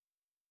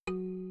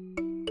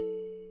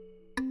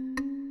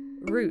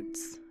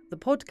Roots, the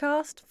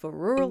podcast for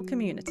rural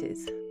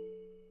communities.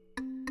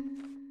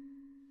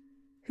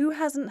 Who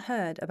hasn't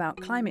heard about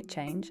climate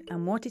change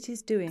and what it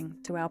is doing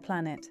to our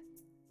planet?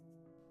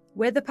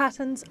 Weather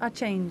patterns are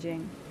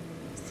changing,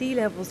 sea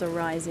levels are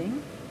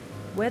rising,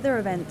 weather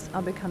events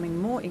are becoming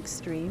more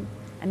extreme,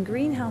 and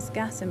greenhouse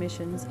gas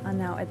emissions are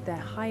now at their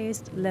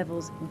highest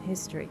levels in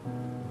history.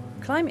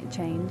 Climate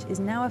change is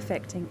now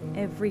affecting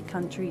every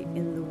country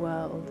in the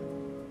world.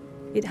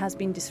 It has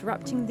been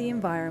disrupting the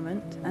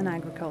environment and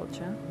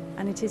agriculture,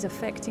 and it is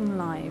affecting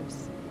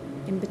lives,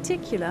 in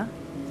particular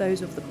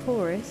those of the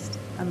poorest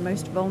and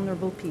most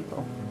vulnerable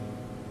people.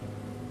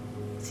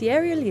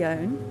 Sierra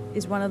Leone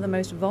is one of the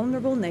most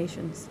vulnerable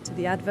nations to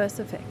the adverse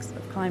effects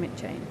of climate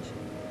change.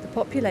 The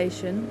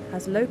population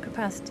has low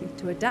capacity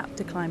to adapt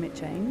to climate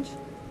change,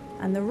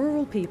 and the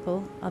rural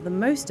people are the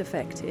most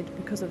affected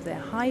because of their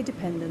high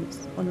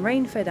dependence on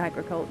rain-fed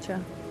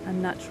agriculture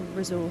and natural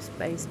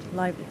resource-based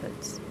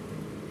livelihoods.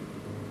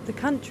 The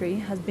country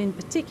has been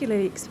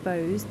particularly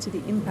exposed to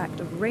the impact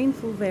of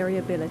rainfall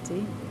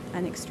variability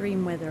and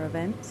extreme weather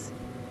events,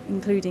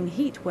 including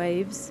heat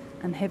waves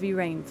and heavy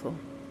rainfall,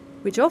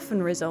 which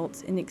often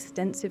results in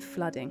extensive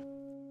flooding.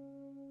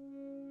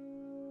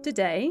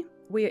 Today,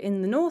 we are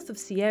in the north of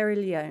Sierra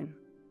Leone,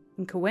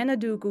 in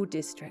Kouénédougou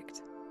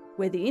district,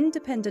 where the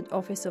Independent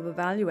Office of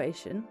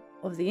Evaluation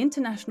of the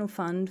International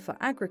Fund for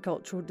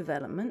Agricultural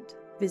Development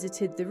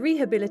visited the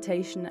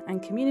Rehabilitation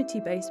and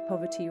Community-Based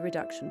Poverty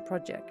Reduction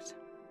Project.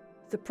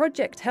 The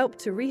project helped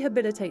to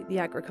rehabilitate the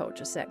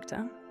agriculture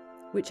sector,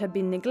 which had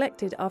been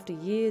neglected after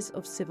years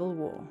of civil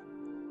war.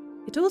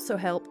 It also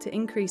helped to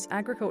increase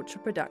agriculture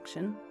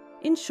production,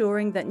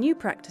 ensuring that new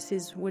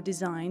practices were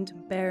designed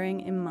bearing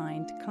in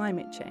mind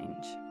climate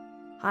change.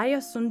 Haya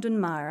Sundun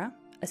Mara,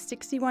 a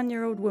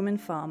 61-year-old woman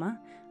farmer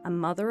and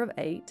mother of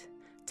 8,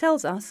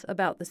 tells us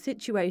about the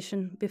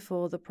situation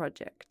before the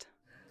project.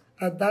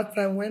 At that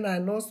time when I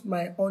lost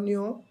my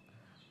onion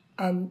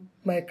and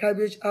my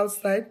cabbage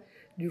outside,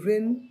 the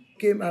rain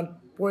came and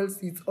spoiled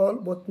it all.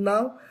 But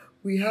now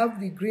we have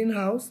the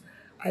greenhouse.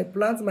 I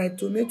plant my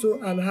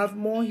tomato and have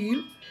more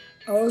yield.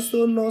 I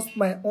also lost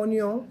my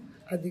onion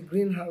at the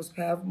greenhouse.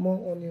 I have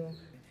more onion.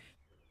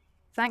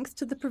 Thanks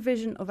to the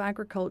provision of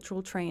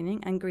agricultural training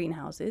and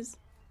greenhouses,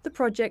 the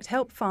project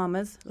helped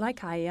farmers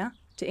like Aya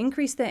to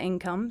increase their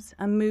incomes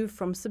and move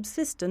from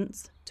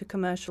subsistence to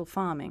commercial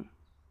farming.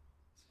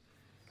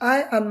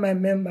 I and my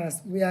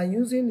members, we are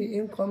using the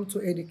income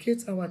to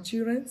educate our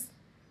children,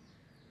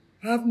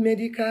 have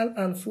medical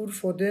and food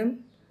for them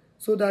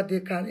so that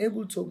they can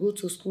able to go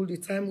to school the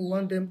time we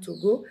want them to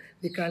go.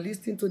 They can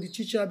listen to the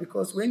teacher,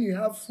 because when you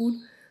have food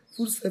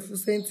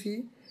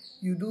sufficiency,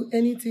 you do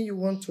anything you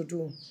want to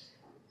do.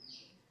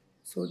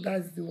 So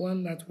that's the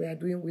one that we are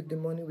doing with the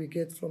money we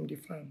get from the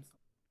farms.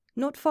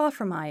 Not far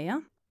from Aya,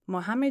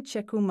 Mohamed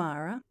Sheku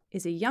Mara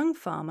is a young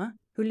farmer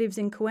who lives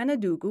in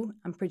Kouénédougou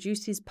and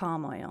produces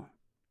palm oil.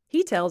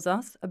 He tells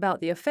us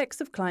about the effects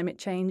of climate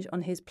change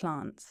on his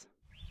plants.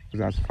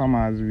 As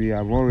farmers, we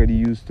are already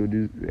used to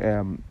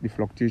the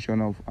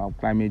fluctuation of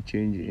climate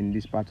change in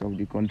this part of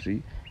the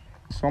country.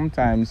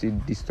 Sometimes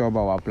it disturbs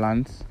our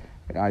plants.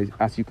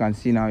 As you can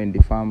see now in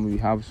the farm, we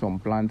have some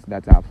plants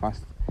that are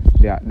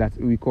that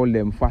we call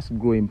them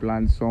fast-growing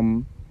plants.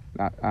 Some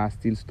that are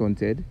still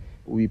stunted.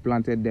 We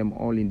planted them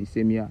all in the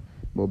same year,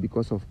 but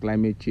because of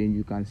climate change,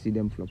 you can see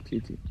them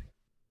fluctuating.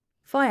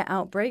 Fire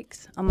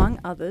outbreaks, among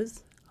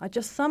others, are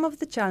just some of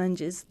the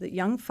challenges that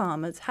young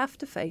farmers have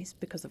to face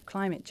because of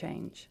climate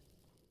change.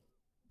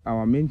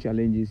 Our main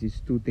challenges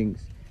is 2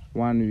 things.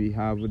 One, we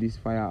have this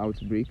fire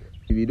outbreak.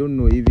 We don't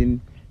know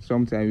even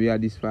sometimes where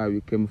this fire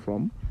came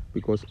from,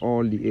 because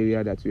all the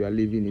area that we are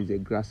living is a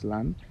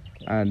grassland,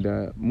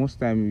 and most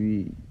time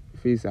we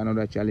face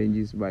another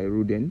challenges by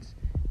rodents,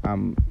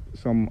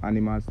 some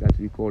animals that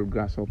we call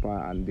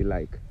grasshopper and the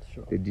like.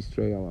 Sure. They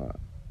destroy our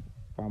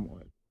palm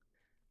oil.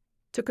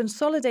 To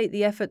consolidate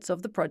the efforts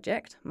of the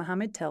project,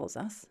 Mohamed tells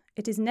us,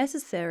 it is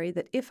necessary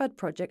that IFAD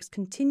projects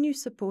continue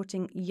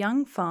supporting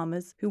young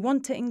farmers who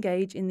want to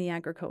engage in the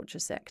agriculture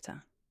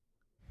sector.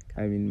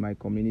 I'm in my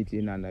community,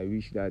 and I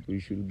wish that we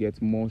should get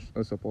more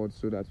support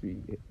so that we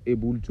are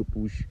able to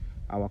push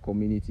our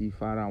community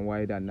far and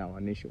wide and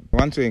our nation. I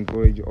want to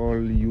encourage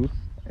all youth,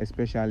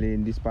 especially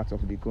in this part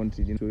of the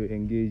country, to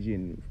engage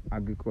in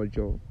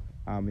agriculture,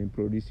 in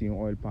producing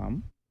oil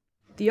palm.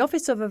 The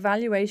Office of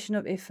Evaluation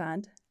of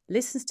IFAD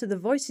listens to the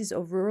voices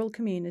of rural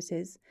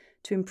communities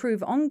to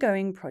improve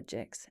ongoing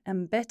projects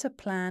and better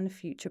plan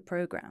future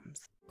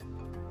programs.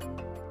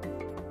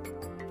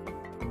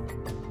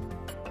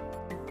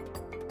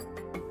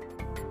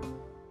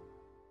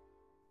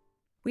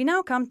 We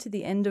now come to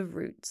the end of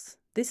Roots,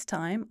 this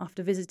time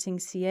after visiting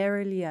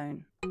Sierra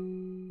Leone.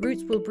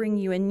 Roots will bring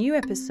you a new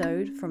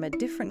episode from a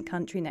different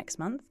country next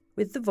month,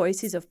 with the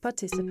voices of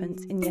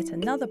participants in yet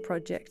another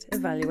project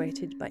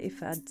evaluated by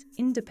IFAD's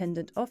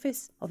Independent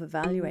Office of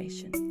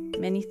Evaluation.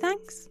 Many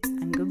thanks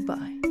and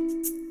goodbye.